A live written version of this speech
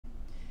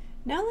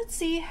Now let's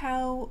see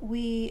how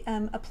we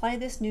apply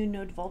this new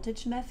node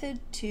voltage method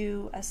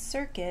to a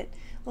circuit.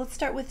 Let's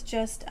start with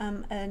just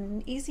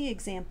an easy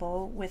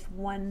example with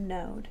one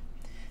node.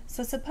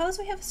 So suppose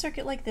we have a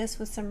circuit like this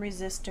with some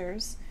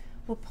resistors.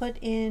 We'll put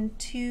in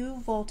two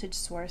voltage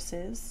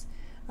sources.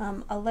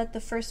 I'll let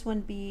the first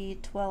one be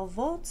 12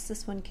 volts,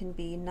 this one can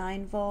be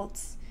 9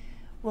 volts.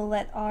 We'll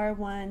let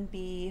R1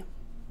 be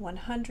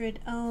 100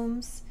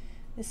 ohms.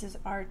 This is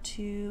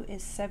R2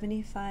 is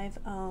 75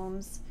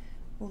 ohms.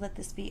 We'll let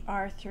this be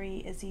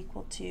R3 is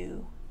equal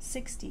to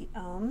 60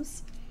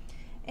 ohms.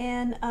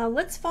 And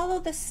let's follow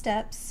the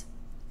steps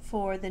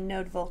for the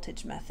node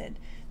voltage method.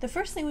 The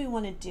first thing we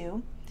want to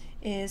do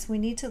is we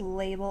need to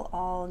label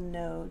all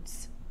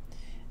nodes.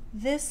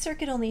 This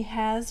circuit only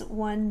has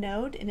one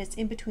node and it's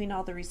in between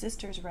all the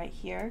resistors right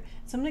here.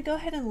 So I'm going to go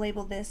ahead and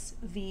label this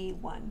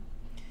V1.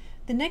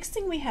 The next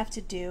thing we have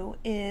to do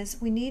is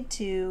we need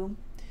to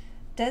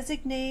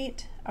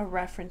designate a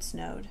reference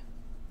node.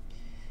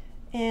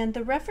 And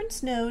the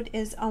reference node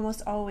is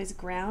almost always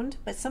ground,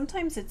 but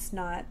sometimes it's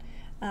not.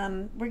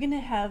 We're going to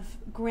have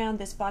ground,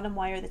 this bottom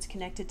wire that's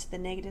connected to the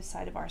negative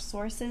side of our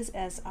sources,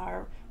 as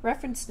our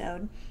reference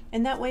node.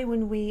 And that way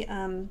when we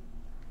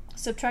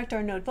subtract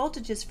our node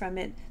voltages from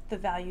it, the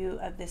value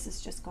of this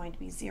is just going to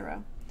be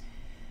 0.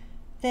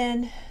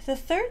 Then the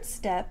third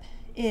step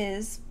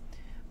is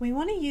we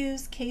want to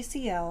use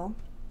KCL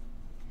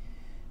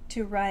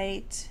to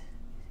write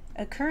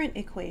a current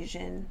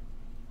equation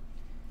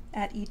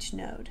at each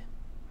node.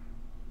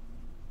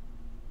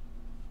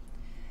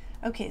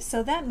 Okay,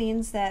 so that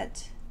means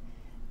that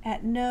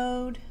at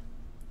node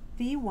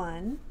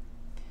V1,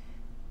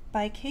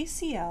 by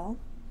KCL,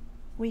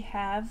 we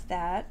have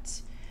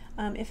that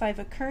if I have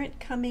a current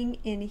coming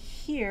in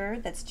here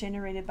that's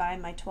generated by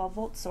my 12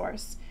 volt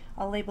source,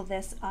 I'll label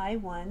this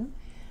I1.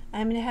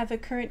 I'm going to have a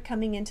current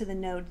coming into the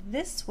node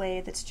this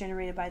way that's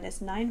generated by this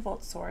 9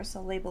 volt source.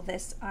 I'll label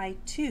this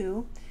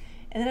I2.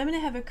 And then I'm going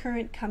to have a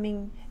current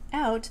coming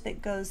out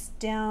that goes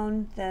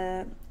down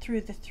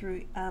through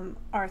R3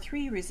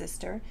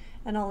 resistor,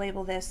 and I'll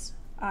label this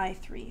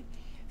I3.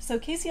 So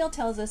KCL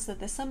tells us that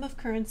the sum of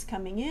currents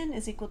coming in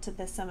is equal to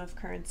the sum of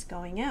currents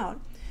going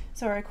out.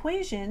 So our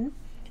equation,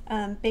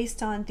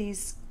 based on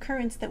these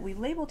currents that we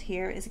labeled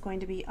here, is going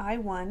to be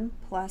I1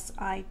 plus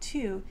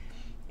I2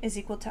 is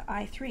equal to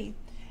I3.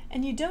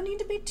 And you don't need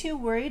to be too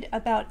worried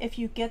about if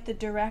you get the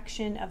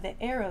direction of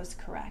the arrows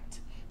correct,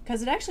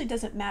 because it actually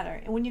doesn't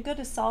matter. And when you go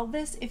to solve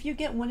this, if you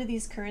get one of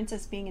these currents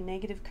as being a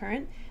negative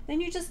current, then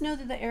you just know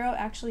that the arrow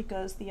actually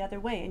goes the other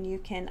way and you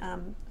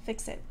can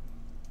fix it.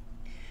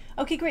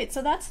 Okay, great.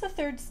 So that's the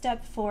third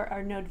step for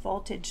our node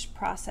voltage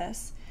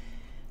process.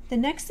 The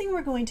next thing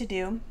we're going to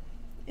do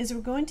is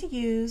we're going to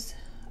use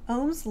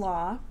Ohm's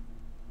law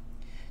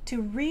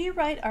to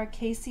rewrite our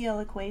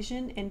KCL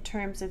equation in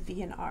terms of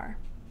V and R.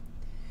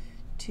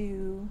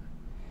 To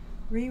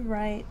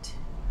rewrite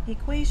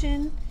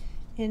equation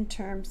in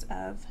terms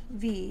of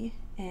V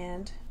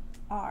and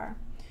R.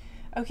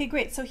 Okay,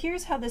 great. So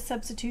here's how the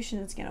substitution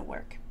is going to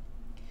work.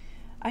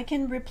 I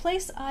can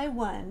replace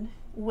I1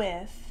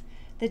 with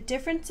the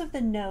difference of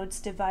the nodes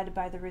divided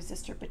by the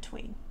resistor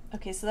between.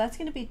 Okay, so that's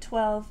going to be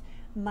 12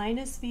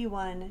 minus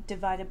V1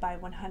 divided by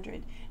 100.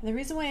 And the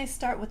reason why I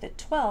start with a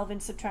 12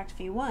 and subtract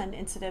V1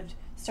 instead of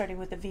starting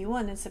with a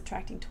V1 and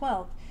subtracting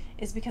 12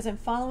 is because I'm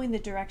following the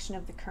direction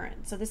of the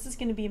current. So this is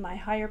going to be my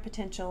higher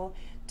potential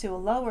to a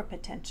lower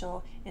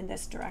potential in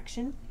this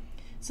direction.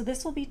 So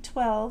this will be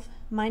 12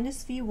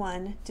 minus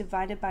V1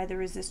 divided by the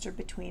resistor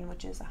between,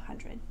 which is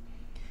 100.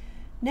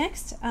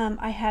 Next,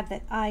 I have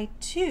that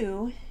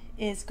I2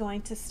 is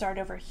going to start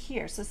over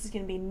here. So this is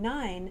going to be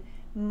 9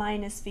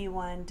 minus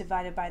V1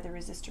 divided by the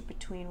resistor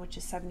between, which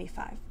is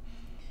 75.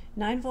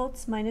 9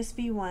 volts minus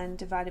V1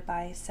 divided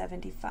by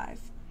 75.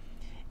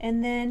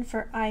 And then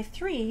for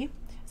I3,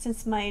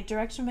 since my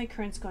direction of my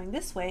current is going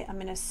this way, I'm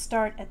going to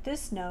start at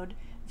this node,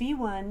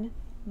 V1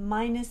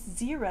 minus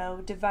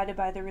 0 divided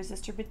by the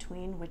resistor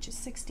between, which is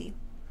 60.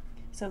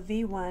 So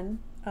V1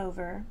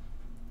 over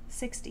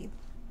 60.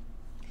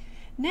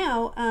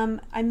 Now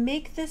I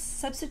make this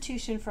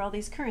substitution for all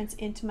these currents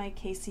into my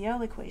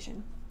KCL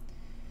equation.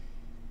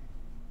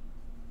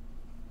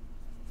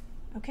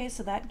 Okay,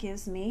 so that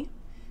gives me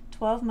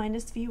 12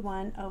 minus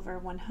V1 over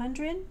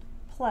 100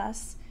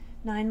 plus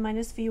 9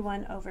 minus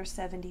V1 over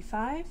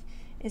 75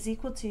 is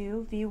equal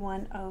to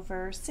V1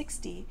 over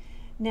 60.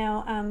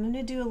 Now I'm going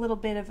to do a little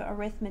bit of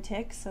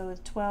arithmetic, so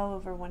 12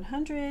 over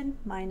 100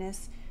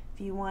 minus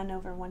V1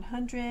 over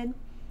 100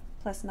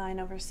 plus 9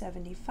 over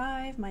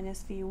 75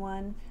 minus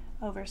V1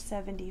 over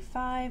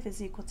 75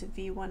 is equal to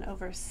V1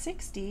 over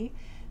 60.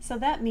 So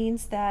that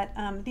means that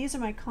these are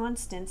my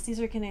constants. These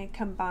are going to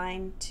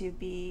combine to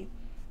be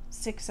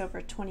 6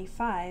 over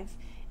 25.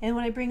 And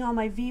when I bring all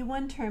my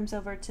V1 terms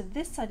over to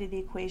this side of the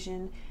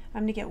equation,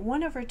 I'm going to get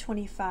 1 over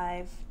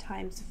 25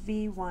 times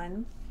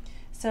V1.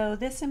 So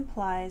this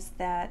implies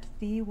that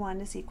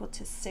V1 is equal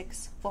to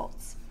 6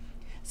 volts.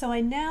 So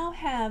I now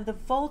have the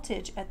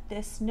voltage at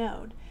this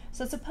node.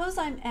 So suppose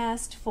I'm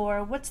asked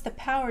for what's the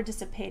power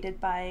dissipated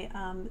by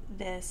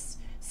this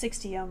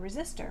 60 ohm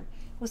resistor.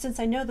 Well, since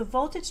I know the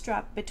voltage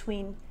drop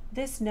between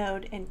this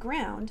node and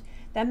ground,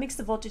 that makes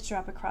the voltage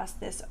drop across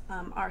this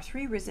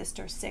R3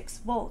 resistor 6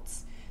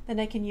 volts. Then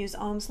I can use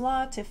Ohm's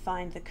law to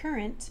find the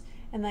current,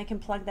 and I can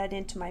plug that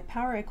into my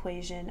power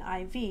equation,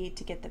 IV,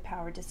 to get the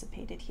power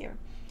dissipated here.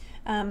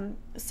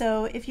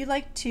 So if you'd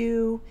like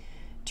to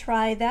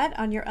try that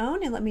on your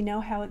own and let me know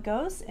how it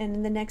goes, and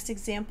in the next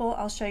example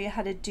I'll show you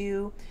how to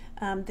do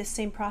this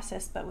same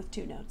process but with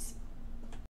 2 nodes.